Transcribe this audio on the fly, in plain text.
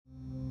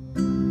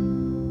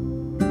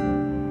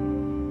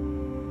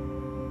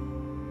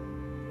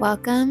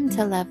Welcome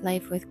to Love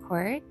Life with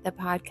Court, the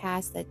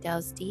podcast that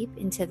delves deep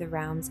into the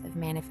realms of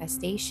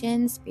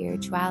manifestation,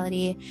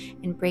 spirituality,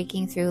 and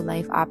breaking through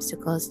life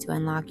obstacles to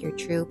unlock your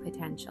true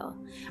potential.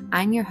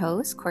 I'm your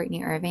host,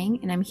 Courtney Irving,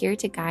 and I'm here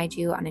to guide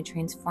you on a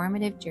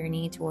transformative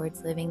journey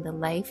towards living the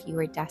life you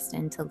are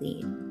destined to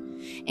lead.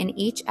 In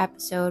each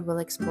episode, we'll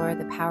explore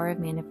the power of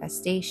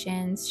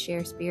manifestations,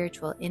 share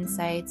spiritual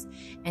insights,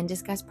 and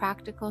discuss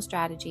practical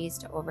strategies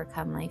to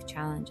overcome life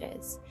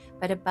challenges.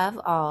 But above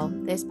all,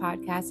 this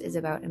podcast is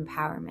about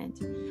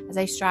empowerment, as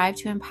I strive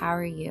to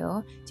empower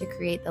you to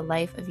create the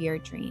life of your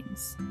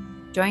dreams.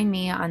 Join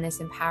me on this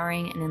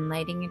empowering and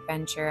enlightening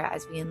adventure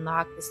as we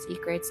unlock the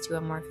secrets to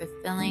a more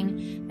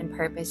fulfilling and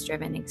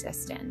purpose-driven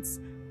existence.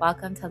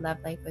 Welcome to Love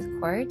Life with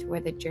Court, where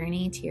the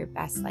journey to your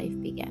best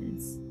life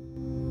begins.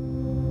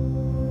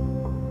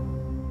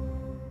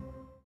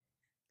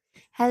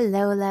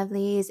 Hello,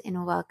 lovelies,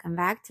 and welcome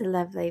back to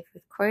Love Life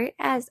with Court.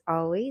 As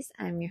always,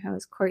 I'm your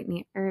host,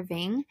 Courtney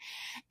Irving,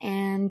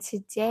 and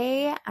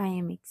today I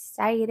am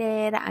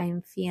excited.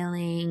 I'm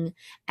feeling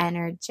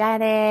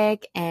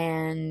energetic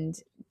and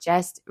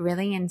just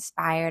really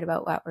inspired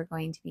about what we're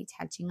going to be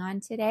touching on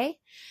today.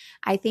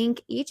 I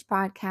think each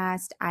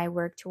podcast I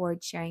work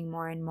towards sharing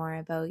more and more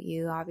about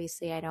you.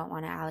 Obviously, I don't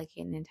want to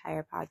allocate an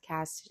entire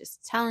podcast to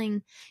just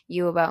telling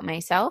you about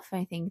myself.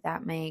 I think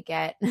that may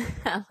get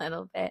a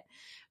little bit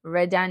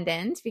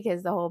redundant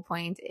because the whole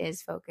point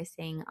is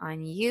focusing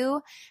on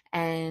you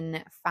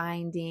and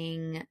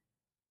finding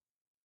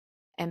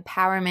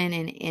empowerment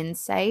and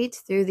insight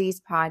through these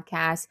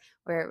podcasts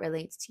where it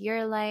relates to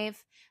your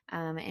life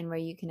and where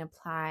you can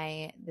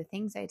apply the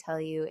things I tell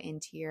you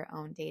into your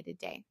own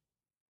day-to-day.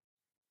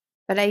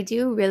 But I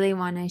do really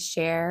want to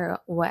share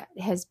what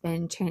has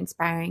been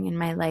transpiring in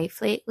my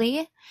life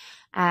lately,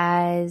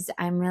 as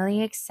I'm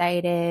really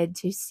excited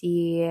to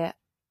see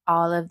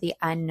all of the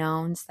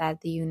unknowns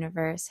that the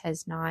universe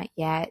has not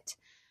yet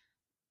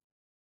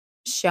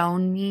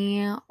shown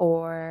me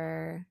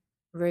or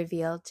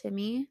revealed to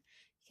me,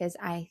 because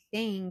I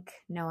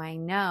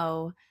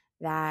know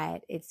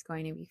that it's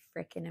going to be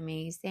freaking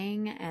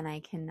amazing and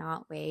I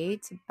cannot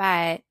wait.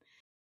 But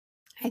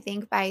I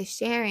think by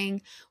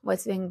sharing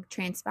what's been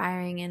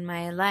transpiring in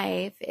my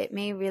life, it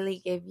may really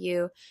give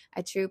you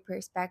a true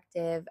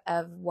perspective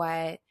of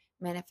what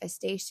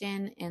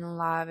manifestation and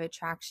law of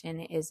attraction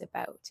is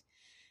about.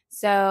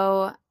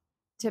 So,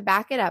 to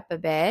back it up a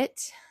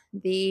bit,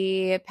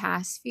 the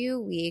past few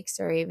weeks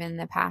or even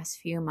the past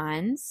few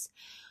months,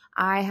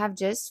 I have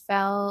just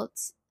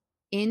felt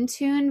in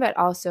tune, but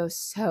also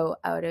so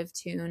out of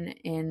tune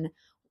in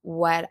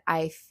what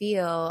I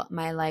feel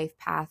my life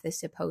path is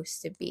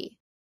supposed to be.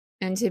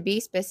 And to be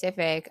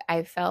specific,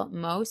 I felt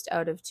most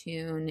out of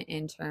tune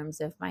in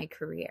terms of my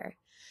career.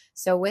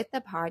 So with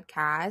the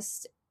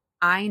podcast,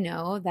 I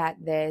know that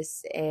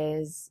this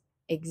is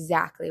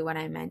exactly what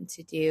I'm meant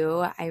to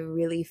do. I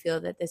really feel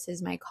that this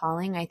is my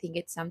calling. I think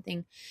it's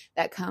something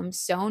that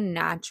comes so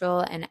natural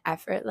and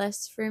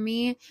effortless for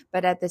me,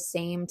 but at the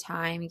same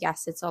time,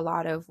 yes, it's a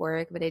lot of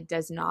work, but it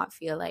does not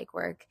feel like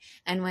work.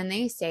 And when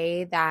they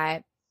say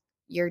that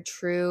your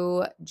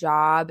true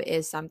job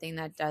is something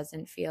that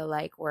doesn't feel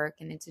like work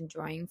and it's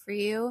enjoying for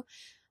you,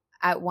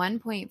 at one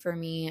point for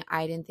me,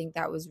 I didn't think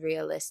that was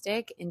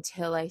realistic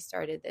until I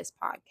started this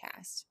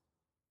podcast.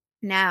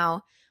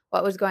 Now,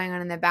 what was going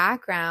on in the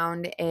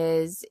background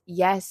is,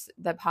 yes,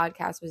 the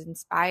podcast was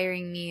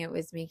inspiring me. It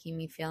was making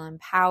me feel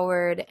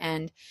empowered,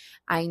 and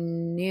I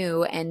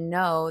knew and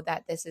know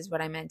that this is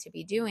what I meant to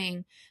be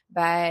doing.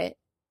 But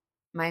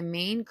my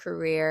main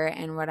career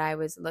and what I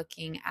was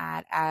looking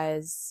at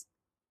as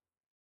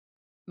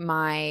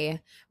my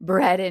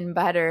bread and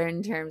butter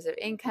in terms of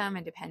income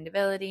and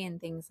dependability and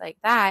things like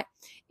that,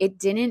 it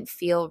didn't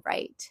feel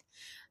right.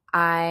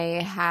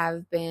 I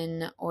have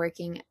been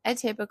working a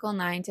typical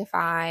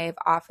 9-to-5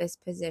 office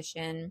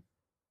position.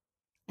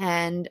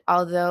 And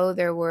although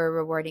there were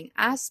rewarding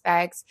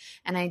aspects,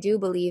 and I do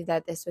believe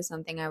that this was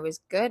something I was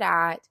good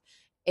at,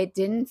 it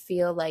didn't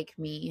feel like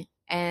me.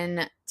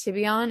 And to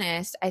be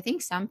honest, I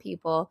think some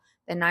people,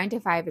 the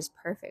 9-to-5 is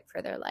perfect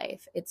for their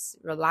life. It's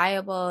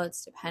reliable,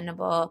 it's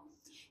dependable,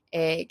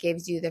 it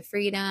gives you the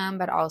freedom,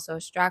 but also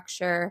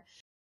structure.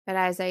 But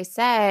as I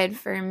said,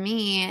 for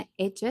me,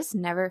 it just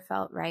never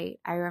felt right.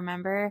 I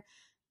remember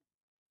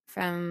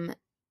from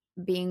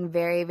being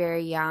very,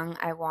 very young,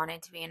 I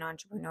wanted to be an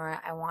entrepreneur.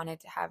 I wanted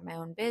to have my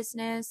own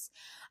business.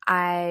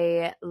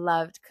 I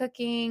loved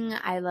cooking.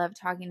 I loved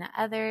talking to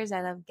others.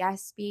 I loved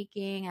guest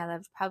speaking. I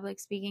loved public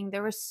speaking.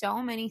 There were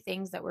so many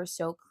things that were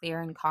so clear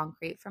and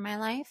concrete for my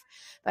life.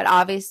 But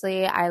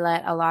obviously, I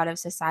let a lot of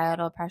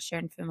societal pressure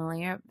and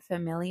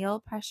familial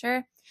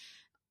pressure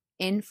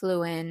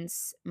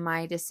influence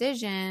my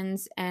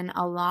decisions. And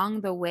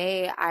along the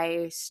way,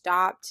 I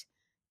stopped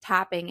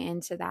tapping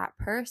into that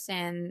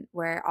person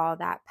where all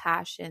that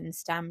passion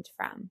stemmed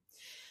from.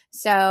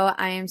 So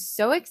I am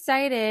so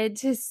excited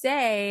to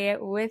say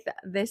with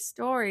this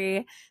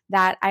story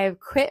that I have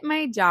quit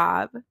my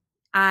job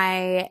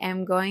I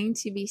am going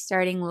to be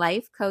starting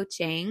life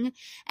coaching.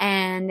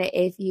 And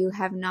if you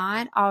have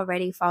not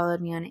already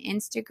followed me on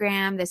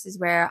Instagram, this is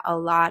where a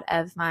lot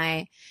of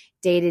my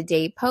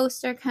day-to-day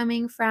posts are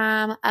coming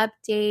from,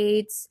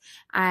 updates.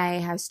 I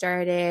have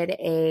started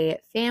a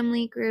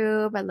family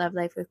group, a Love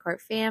Life with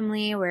Court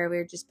family, where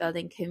we're just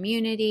building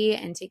community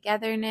and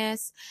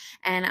togetherness.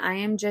 And I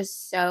am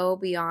just so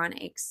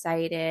beyond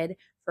excited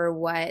for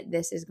what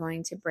this is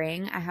going to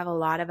bring. I have a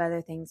lot of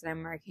other things that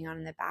I'm working on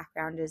in the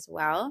background as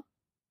well.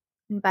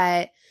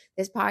 But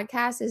this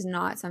podcast is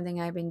not something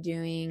I've been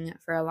doing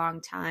for a long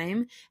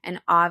time.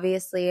 And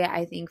obviously,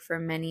 I think for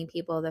many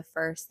people, the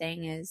first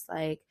thing is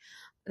like,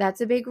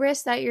 that's a big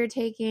risk that you're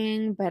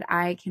taking. But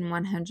I can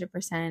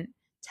 100%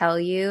 tell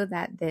you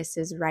that this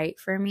is right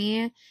for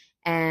me.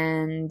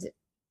 And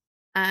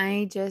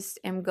I just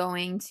am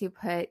going to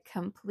put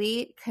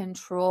complete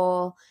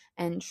control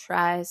and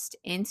trust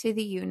into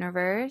the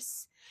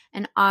universe.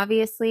 And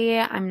obviously,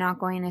 I'm not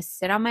going to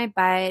sit on my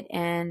butt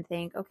and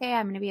think, okay,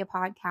 I'm going to be a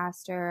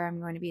podcaster. I'm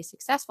going to be a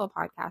successful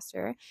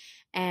podcaster.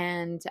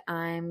 And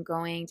I'm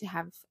going to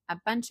have a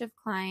bunch of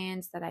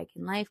clients that I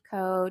can life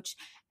coach,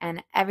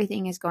 and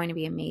everything is going to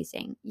be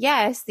amazing.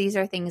 Yes, these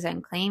are things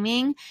I'm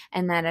claiming,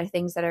 and that are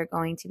things that are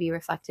going to be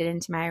reflected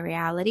into my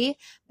reality.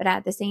 But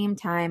at the same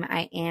time,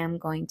 I am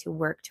going to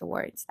work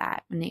towards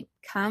that. When it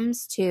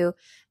comes to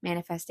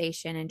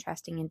manifestation and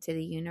trusting into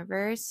the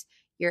universe,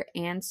 your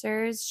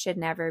answers should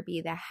never be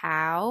the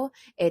how.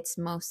 It's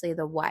mostly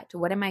the what.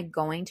 What am I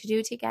going to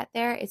do to get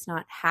there? It's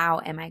not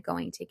how am I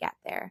going to get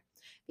there.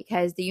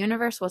 Because the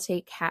universe will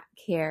take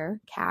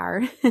care.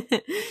 The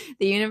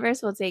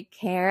universe will take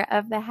care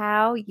of the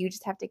how. You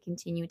just have to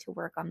continue to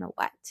work on the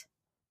what.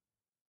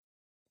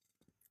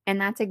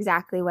 And that's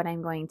exactly what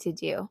I'm going to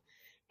do.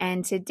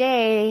 And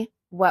today,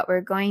 what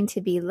we're going to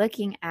be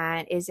looking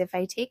at is if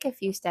I take a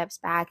few steps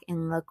back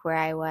and look where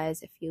I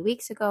was a few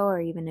weeks ago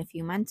or even a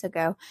few months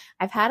ago,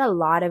 I've had a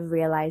lot of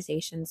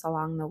realizations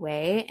along the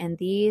way. And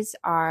these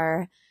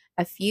are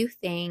a few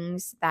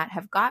things that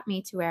have got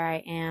me to where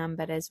I am,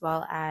 but as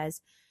well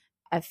as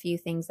a few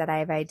things that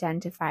I've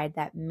identified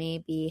that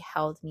maybe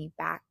held me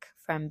back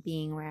from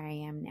being where I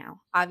am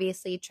now.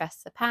 Obviously,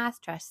 trust the path,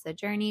 trust the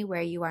journey.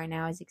 Where you are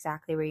now is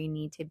exactly where you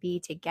need to be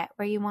to get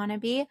where you want to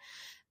be.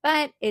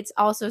 But it's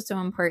also so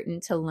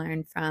important to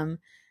learn from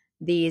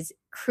these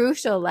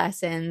crucial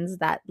lessons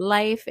that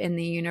life in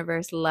the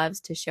universe loves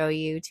to show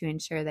you to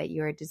ensure that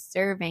you are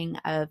deserving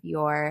of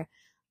your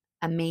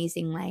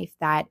amazing life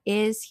that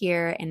is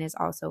here and is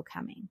also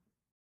coming.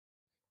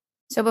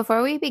 So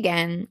before we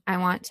begin, I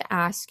want to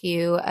ask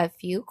you a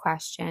few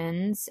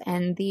questions,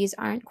 and these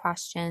aren't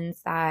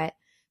questions that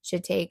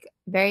should take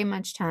very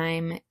much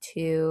time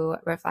to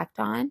reflect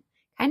on.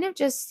 Kind of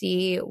just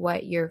see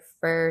what your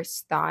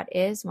first thought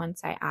is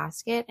once I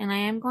ask it, and I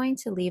am going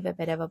to leave a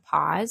bit of a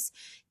pause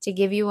to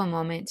give you a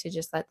moment to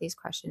just let these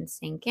questions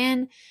sink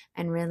in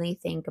and really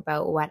think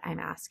about what I'm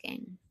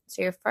asking.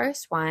 So your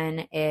first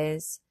one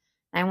is,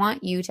 I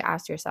want you to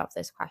ask yourself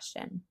this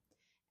question.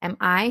 Am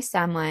I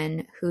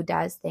someone who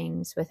does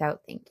things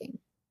without thinking?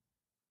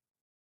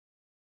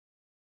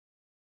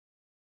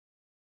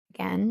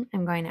 Again,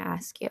 I'm going to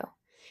ask you,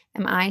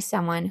 am I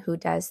someone who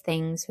does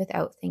things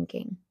without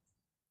thinking?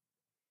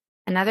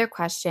 Another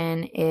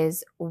question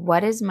is,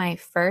 what is my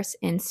first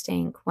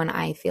instinct when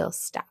I feel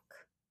stuck?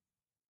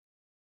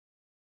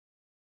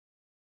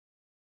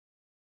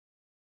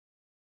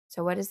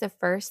 So, what is the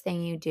first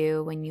thing you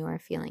do when you are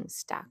feeling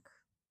stuck?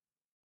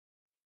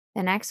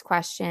 The next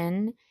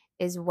question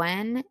is,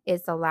 when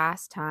is the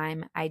last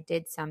time I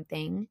did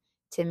something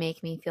to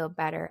make me feel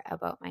better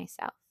about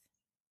myself?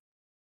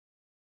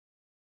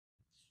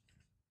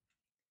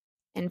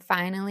 And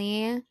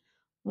finally,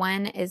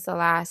 when is the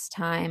last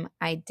time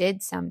I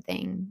did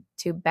something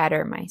to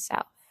better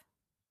myself?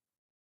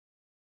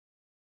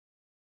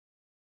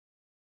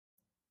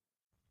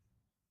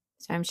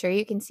 So I'm sure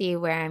you can see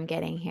where I'm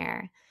getting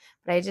here,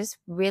 but I just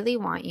really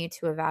want you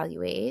to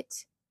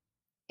evaluate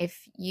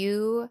if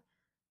you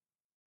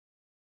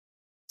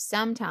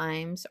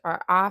sometimes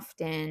or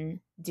often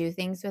do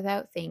things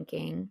without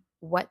thinking.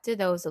 What do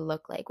those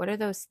look like? What are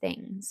those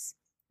things?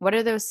 What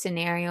are those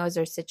scenarios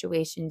or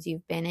situations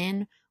you've been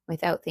in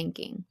without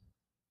thinking?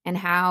 And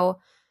how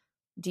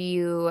do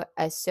you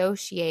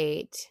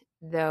associate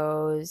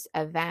those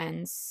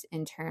events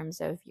in terms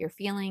of your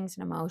feelings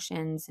and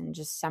emotions and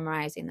just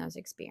summarizing those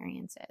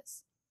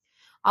experiences?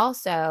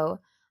 Also,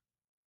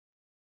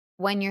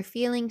 when you're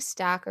feeling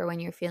stuck or when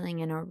you're feeling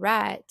in a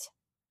rut,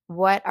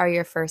 what are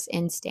your first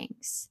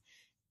instincts?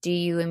 Do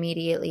you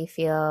immediately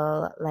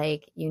feel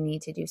like you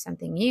need to do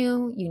something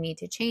new? You need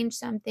to change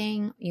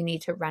something? You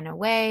need to run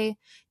away?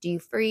 Do you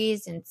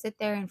freeze and sit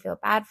there and feel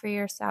bad for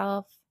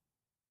yourself?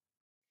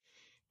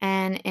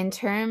 And in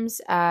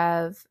terms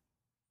of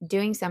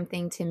doing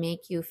something to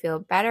make you feel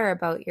better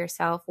about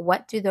yourself,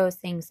 what do those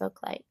things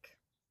look like?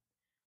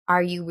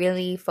 Are you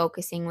really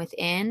focusing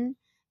within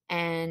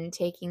and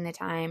taking the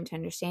time to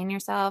understand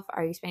yourself?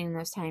 Are you spending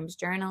those times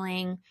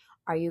journaling?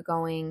 Are you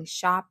going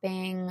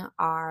shopping?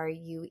 Are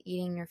you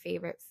eating your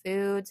favorite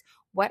foods?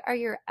 what are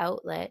your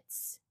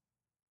outlets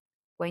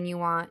when you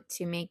want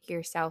to make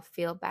yourself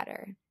feel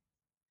better?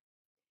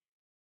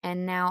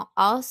 And now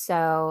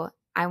also,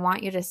 I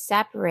want you to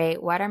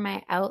separate what are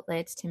my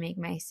outlets to make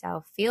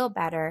myself feel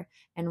better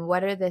and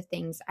what are the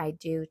things I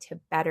do to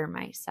better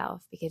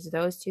myself, because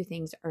those two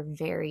things are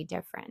very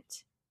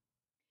different.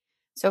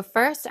 So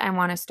first, I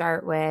want to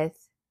start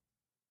with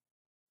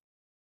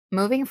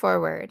moving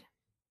forward.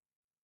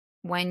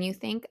 When you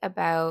think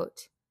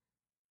about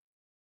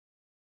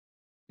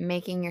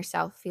making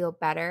yourself feel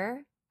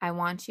better, I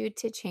want you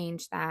to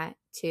change that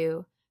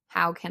to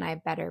how can I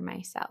better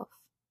myself?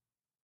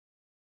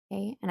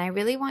 Okay. And I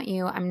really want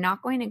you, I'm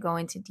not going to go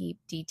into deep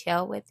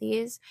detail with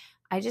these.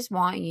 I just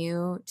want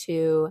you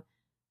to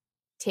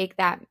take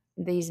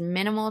these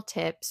minimal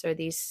tips or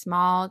these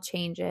small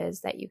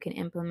changes that you can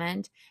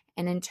implement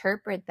and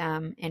interpret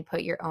them and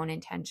put your own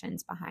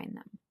intentions behind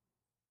them.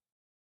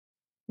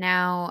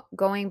 Now,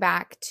 going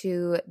back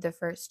to the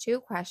first two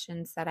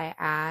questions that I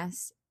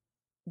asked,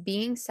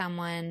 being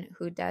someone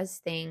who does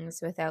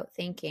things without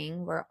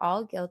thinking, we're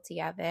all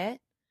guilty of it.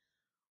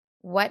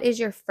 What is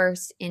your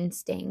first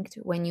instinct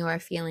when you are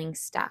feeling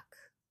stuck?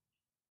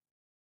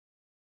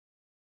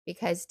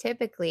 Because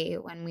typically,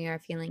 when we are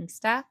feeling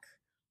stuck,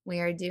 we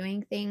are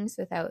doing things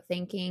without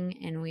thinking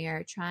and we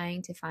are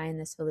trying to find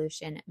the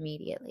solution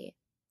immediately.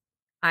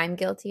 I'm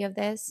guilty of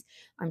this.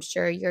 I'm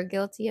sure you're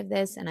guilty of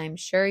this. And I'm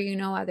sure you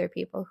know other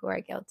people who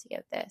are guilty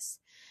of this.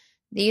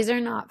 These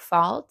are not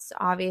faults.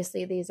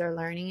 Obviously, these are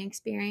learning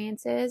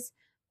experiences,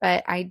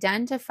 but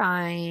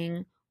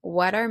identifying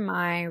what are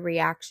my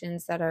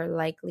reactions that are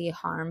likely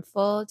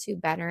harmful to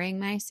bettering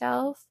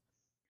myself.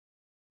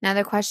 Now,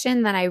 the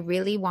question that I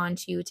really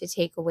want you to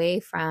take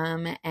away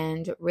from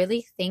and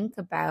really think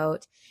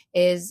about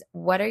is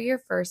what are your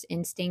first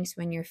instincts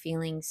when you're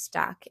feeling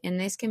stuck? And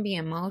this can be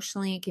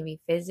emotionally, it can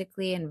be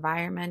physically,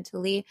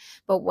 environmentally,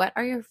 but what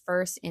are your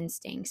first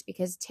instincts?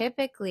 Because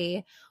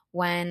typically,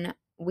 when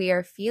we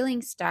are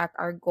feeling stuck,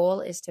 our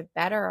goal is to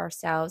better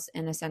ourselves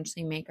and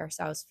essentially make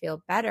ourselves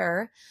feel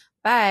better.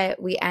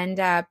 But we end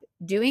up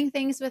doing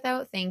things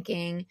without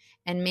thinking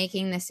and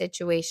making the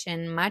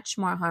situation much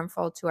more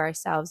harmful to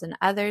ourselves and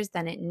others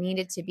than it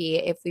needed to be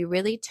if we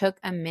really took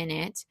a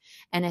minute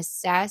and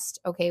assessed,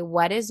 okay,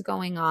 what is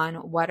going on?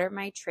 What are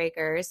my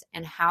triggers?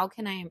 And how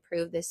can I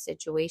improve this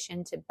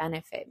situation to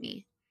benefit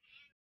me?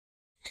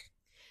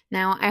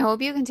 Now, I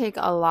hope you can take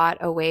a lot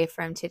away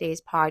from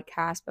today's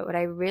podcast, but what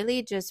I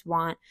really just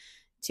want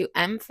to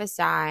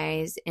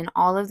emphasize in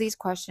all of these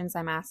questions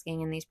I'm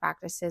asking and these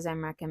practices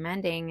I'm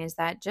recommending is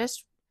that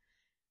just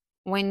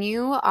when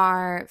you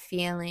are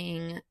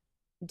feeling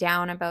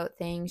down about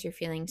things, you're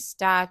feeling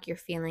stuck, you're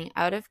feeling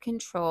out of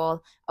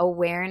control,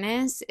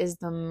 awareness is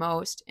the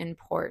most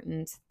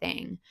important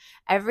thing.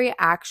 Every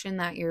action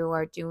that you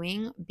are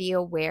doing, be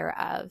aware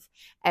of.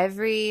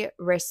 Every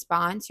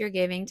response you're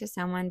giving to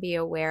someone, be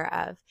aware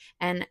of.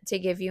 And to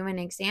give you an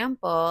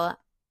example,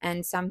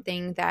 and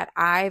something that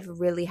I've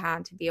really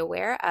had to be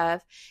aware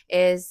of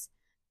is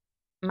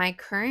my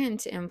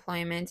current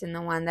employment and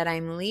the one that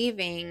I'm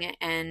leaving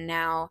and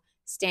now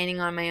standing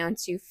on my own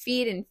 2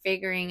 feet and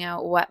figuring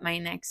out what my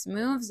next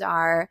moves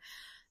are.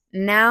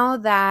 Now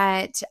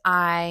that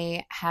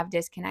I have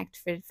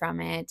disconnected from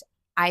it,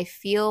 I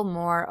feel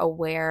more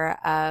aware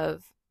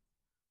of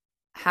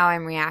how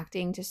I'm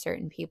reacting to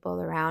certain people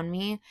around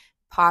me,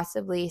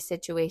 possibly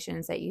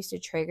situations that used to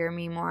trigger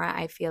me more.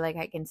 I feel like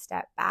I can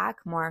step back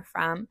more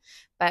from.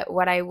 But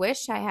what I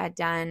wish I had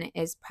done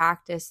is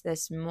practice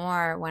this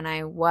more when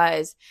I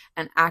was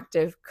an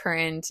active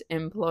current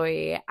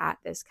employee at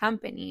this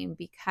company,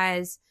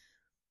 because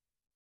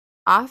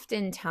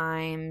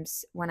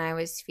oftentimes when I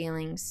was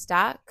feeling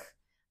stuck,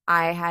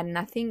 I had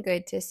nothing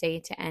good to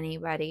say to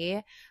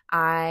anybody.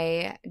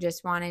 I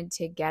just wanted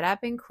to get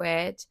up and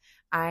quit.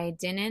 I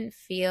didn't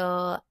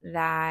feel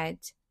that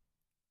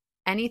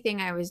anything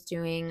I was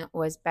doing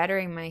was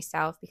bettering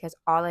myself because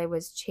all I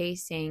was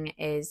chasing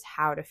is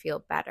how to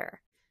feel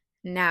better.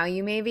 Now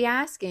you may be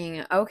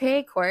asking,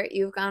 okay, Court,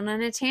 you've gone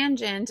on a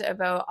tangent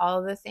about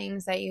all the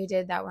things that you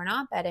did that were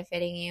not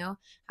benefiting you.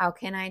 How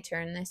can I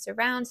turn this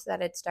around so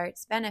that it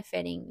starts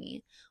benefiting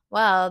me?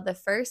 Well, the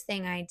first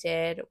thing I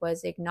did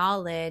was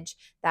acknowledge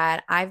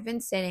that I've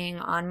been sitting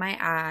on my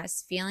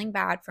ass, feeling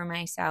bad for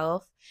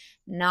myself,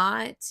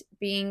 not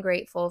being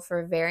grateful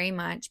for very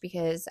much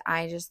because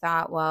I just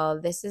thought, well,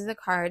 this is the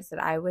cards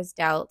that I was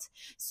dealt,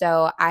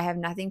 so I have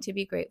nothing to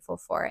be grateful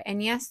for.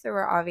 And yes, there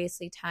were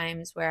obviously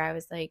times where I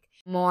was like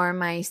more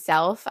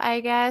myself,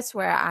 I guess,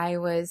 where I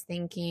was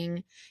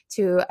thinking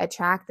to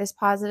attract this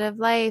positive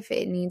life,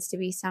 it needs to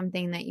be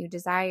something that you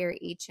desire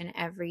each and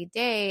every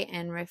day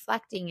and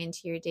reflecting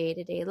into your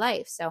day-to-day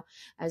life. So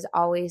I was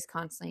always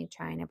constantly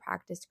trying to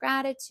practice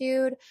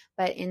gratitude.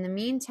 But in the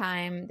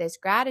meantime, this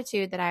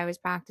gratitude that I was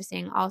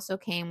practicing also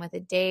came with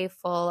a day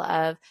full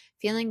of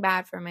feeling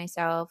bad for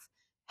myself,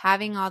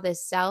 having all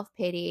this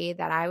self-pity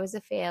that I was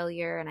a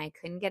failure and I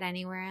couldn't get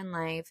anywhere in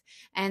life.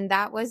 And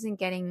that wasn't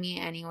getting me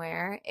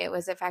anywhere. It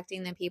was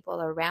affecting the people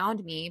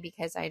around me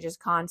because I just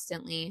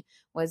constantly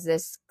was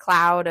this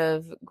cloud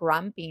of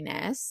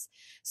grumpiness.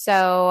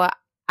 So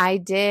I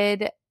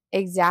did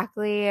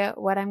exactly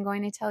what I'm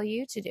going to tell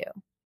you to do.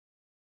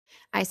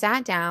 I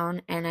sat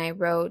down and I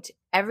wrote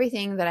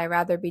everything that I'd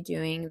rather be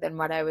doing than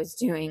what I was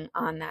doing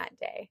on that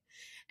day.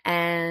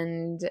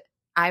 And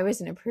I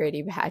was in a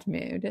pretty bad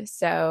mood.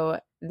 So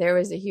there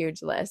was a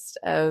huge list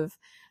of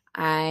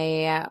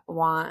I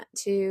want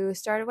to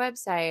start a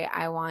website.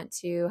 I want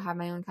to have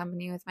my own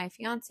company with my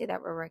fiance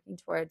that we're working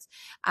towards.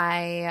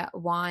 I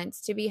want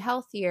to be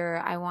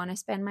healthier. I want to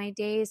spend my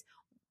days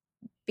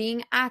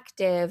being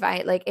active.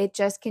 I like it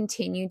just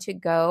continued to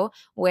go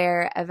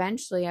where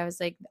eventually I was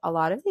like, a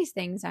lot of these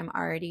things I'm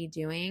already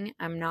doing,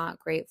 I'm not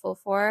grateful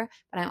for,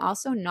 but I'm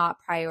also not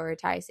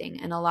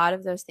prioritizing. And a lot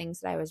of those things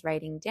that I was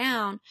writing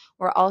down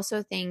were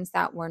also things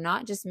that were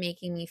not just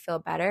making me feel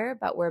better,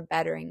 but were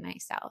bettering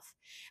myself.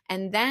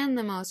 And then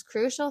the most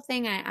crucial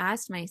thing I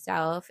asked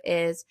myself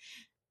is,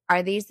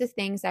 are these the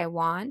things I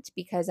want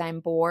because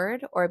I'm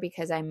bored or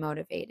because I'm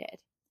motivated?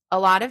 A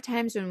lot of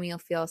times when we'll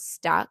feel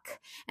stuck,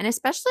 and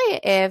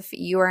especially if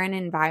you're in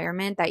an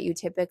environment that you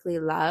typically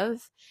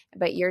love,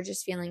 but you're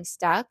just feeling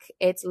stuck,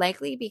 it's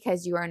likely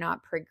because you are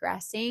not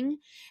progressing.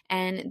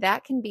 And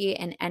that can be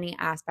in any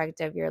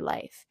aspect of your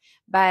life.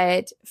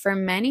 But for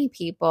many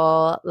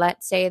people,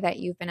 let's say that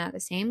you've been at the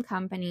same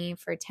company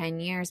for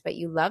 10 years, but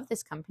you love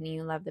this company,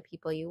 you love the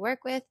people you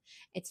work with,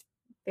 it's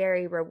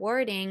very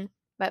rewarding.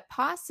 But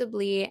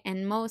possibly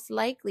and most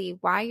likely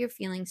why you're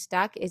feeling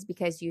stuck is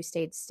because you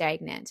stayed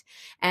stagnant.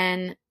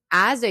 And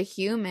as a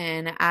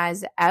human,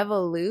 as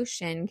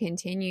evolution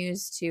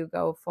continues to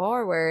go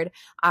forward,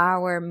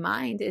 our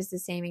mind is the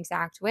same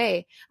exact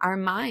way. Our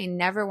mind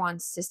never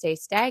wants to stay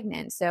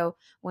stagnant. So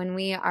when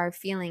we are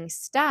feeling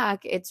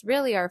stuck, it's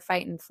really our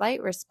fight and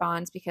flight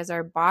response because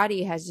our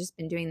body has just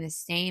been doing the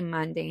same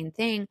mundane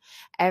thing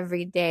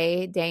every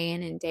day, day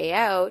in and day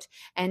out.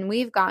 And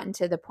we've gotten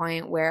to the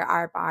point where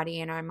our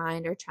body and our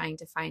mind are trying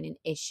to find an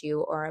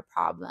issue or a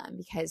problem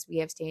because we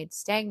have stayed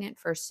stagnant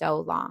for so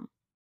long.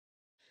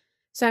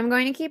 So I'm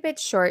going to keep it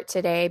short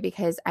today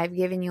because I've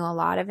given you a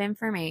lot of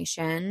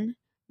information,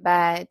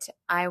 but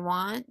I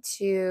want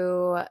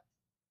to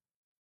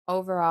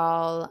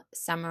overall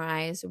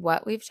summarize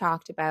what we've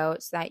talked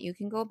about so that you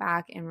can go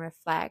back and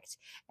reflect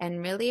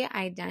and really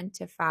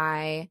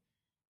identify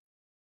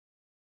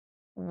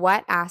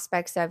what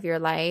aspects of your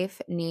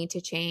life need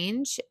to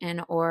change in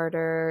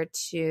order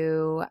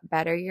to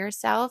better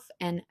yourself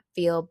and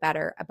feel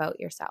better about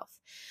yourself.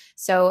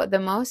 So,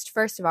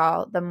 first of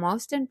all, the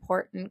most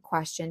important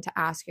question to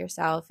ask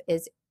yourself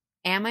is,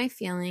 am I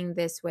feeling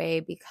this way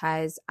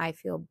because I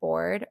feel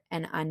bored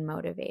and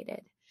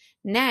unmotivated?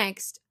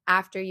 Next,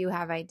 after you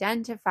have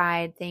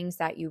identified things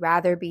that you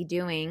rather be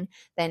doing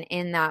than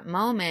in that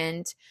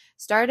moment,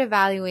 start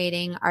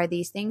evaluating, are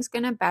these things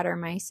going to better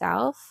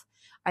myself?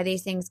 Are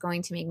these things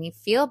going to make me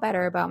feel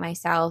better about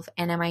myself?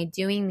 And am I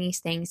doing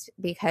these things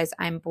because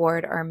I'm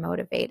bored or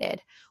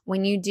motivated?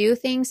 When you do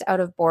things out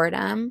of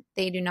boredom,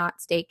 they do not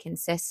stay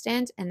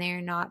consistent and they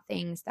are not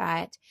things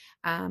that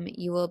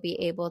you will be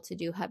able to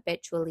do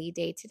habitually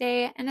day to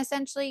day. And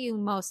essentially, you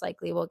most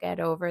likely will get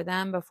over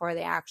them before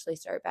they actually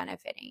start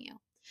benefiting you.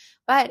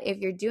 But if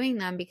you're doing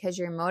them because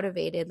you're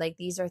motivated, like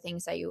these are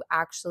things that you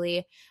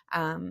actually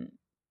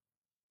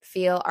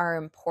feel are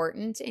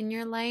important in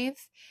your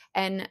life.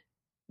 And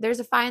there's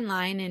a fine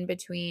line in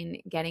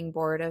between getting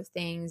bored of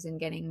things and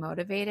getting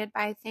motivated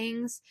by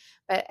things,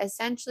 but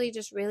essentially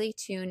just really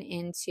tune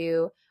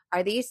into,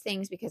 are these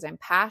things because I'm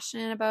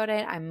passionate about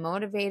it, I'm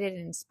motivated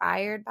and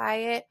inspired by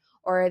it,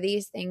 or are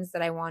these things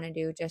that I want to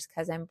do just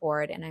because I'm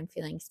bored and I'm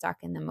feeling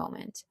stuck in the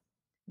moment?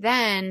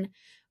 Then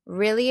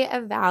really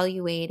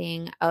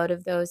evaluating out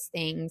of those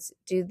things,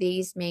 do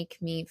these make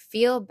me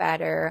feel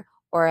better?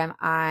 Or am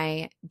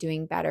I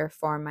doing better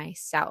for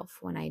myself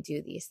when I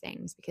do these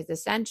things? Because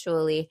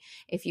essentially,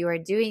 if you are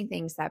doing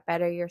things that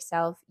better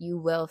yourself, you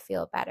will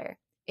feel better.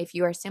 If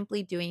you are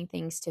simply doing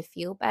things to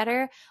feel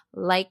better,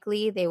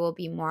 likely they will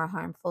be more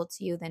harmful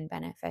to you than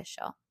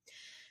beneficial.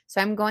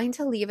 So I'm going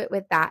to leave it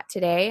with that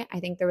today.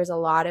 I think there was a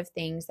lot of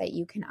things that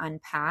you can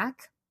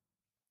unpack.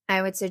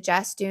 I would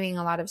suggest doing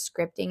a lot of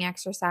scripting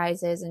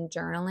exercises and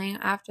journaling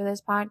after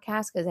this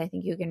podcast because I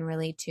think you can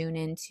really tune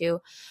into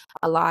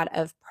a lot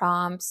of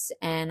prompts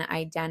and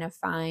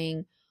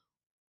identifying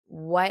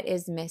what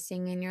is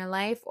missing in your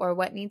life or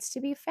what needs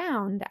to be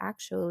found,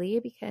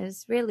 actually,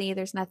 because really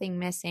there's nothing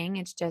missing.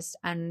 It's just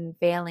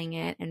unveiling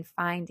it and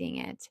finding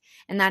it.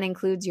 And that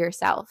includes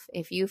yourself.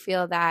 If you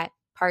feel that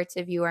parts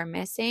of you are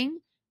missing,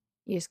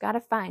 you just got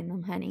to find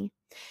them, honey.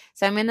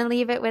 So I'm going to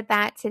leave it with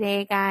that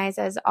today, guys.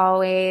 As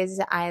always,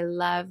 I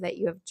love that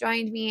you have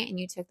joined me and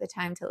you took the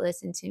time to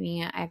listen to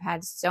me. I've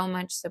had so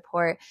much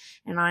support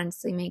and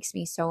honestly makes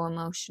me so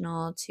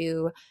emotional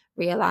to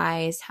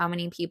realize how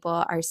many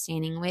people are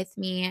standing with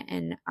me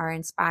and are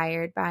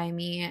inspired by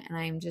me. And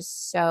I'm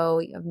just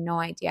you have no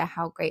idea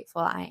how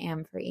grateful I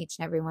am for each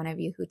and every one of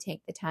you who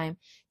take the time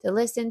to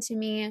listen to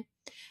me.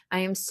 I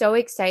am so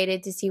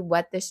excited to see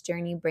what this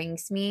journey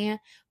brings me.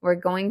 We're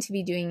going to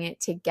be doing it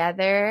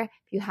together.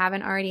 If you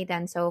haven't already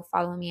done so,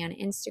 follow me on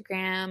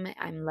Instagram.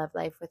 I'm Love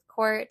Life with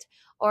Court.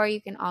 Or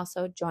you can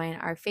also join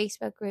our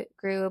Facebook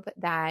group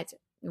that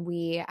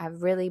we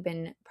have really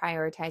been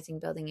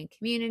prioritizing building a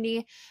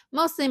community,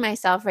 mostly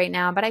myself right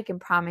now, but I can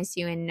promise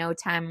you in no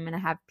time I'm going to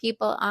have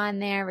people on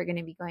there. We're going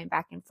to be going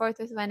back and forth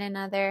with one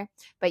another,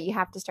 but you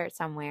have to start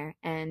somewhere.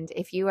 And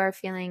if you are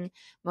feeling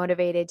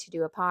motivated to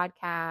do a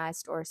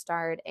podcast or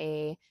start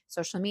a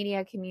social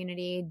media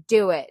community,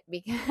 do it,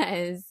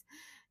 because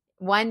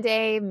one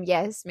day,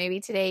 yes,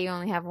 maybe today you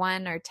only have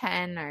 1 or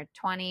 10 or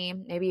 20,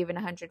 maybe even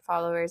 100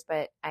 followers,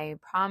 but I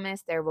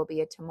promise there will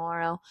be a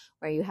tomorrow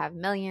where you have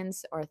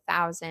millions or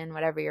 1,000,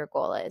 whatever your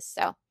goal is.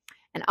 So,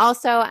 and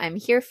also I'm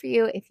here for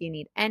you if you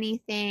need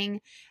anything.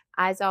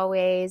 As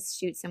always,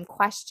 shoot some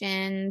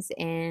questions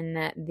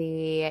in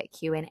the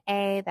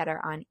Q&A that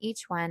are on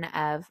each one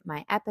of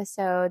my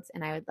episodes,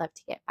 and I would love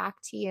to get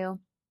back to you.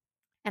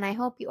 And I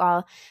hope you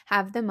all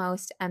have the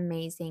most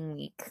amazing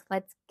week.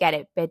 Let's get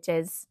it,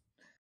 bitches.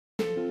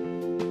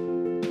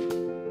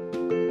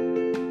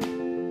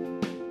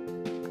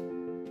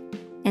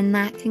 And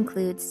that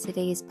concludes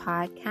today's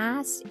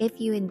podcast.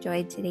 If you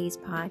enjoyed today's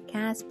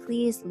podcast,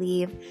 please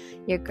leave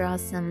your girl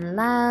some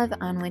love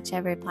on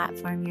whichever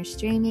platform you're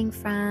streaming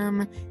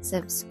from.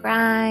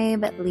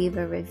 Subscribe, leave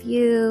a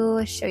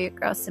review, show your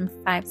girl some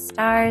 5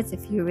 stars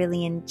if you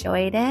really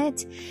enjoyed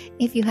it.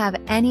 If you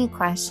have any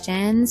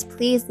questions,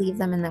 please leave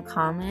them in the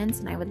comments,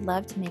 and I would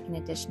love to make an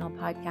additional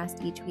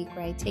podcast each week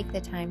where I take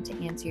the time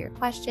to answer your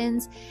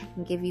questions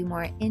and give you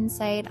more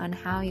insight on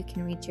how you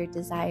can reach your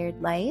desired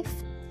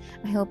life.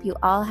 I hope you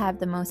all have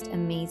the most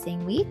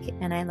amazing week,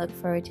 and I look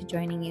forward to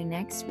joining you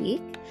next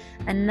week.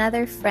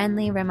 Another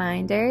friendly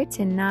reminder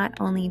to not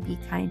only be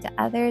kind to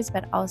others,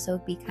 but also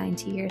be kind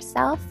to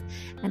yourself.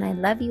 And I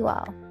love you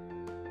all.